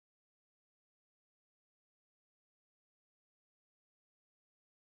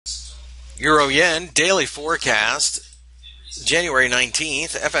Euro Yen daily forecast, January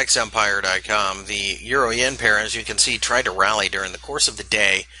 19th, FXEmpire.com. The Euro Yen pair, as you can see, tried to rally during the course of the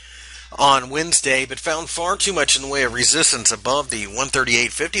day on Wednesday, but found far too much in the way of resistance above the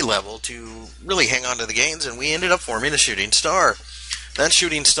 138.50 level to really hang on to the gains, and we ended up forming a shooting star. That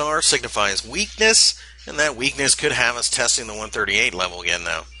shooting star signifies weakness, and that weakness could have us testing the 138 level again,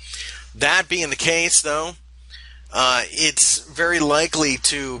 though. That being the case, though, it's very likely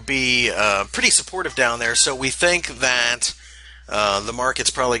to be pretty supportive down there, so we think that the market's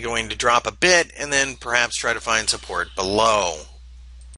probably going to drop a bit and then perhaps try to find support below.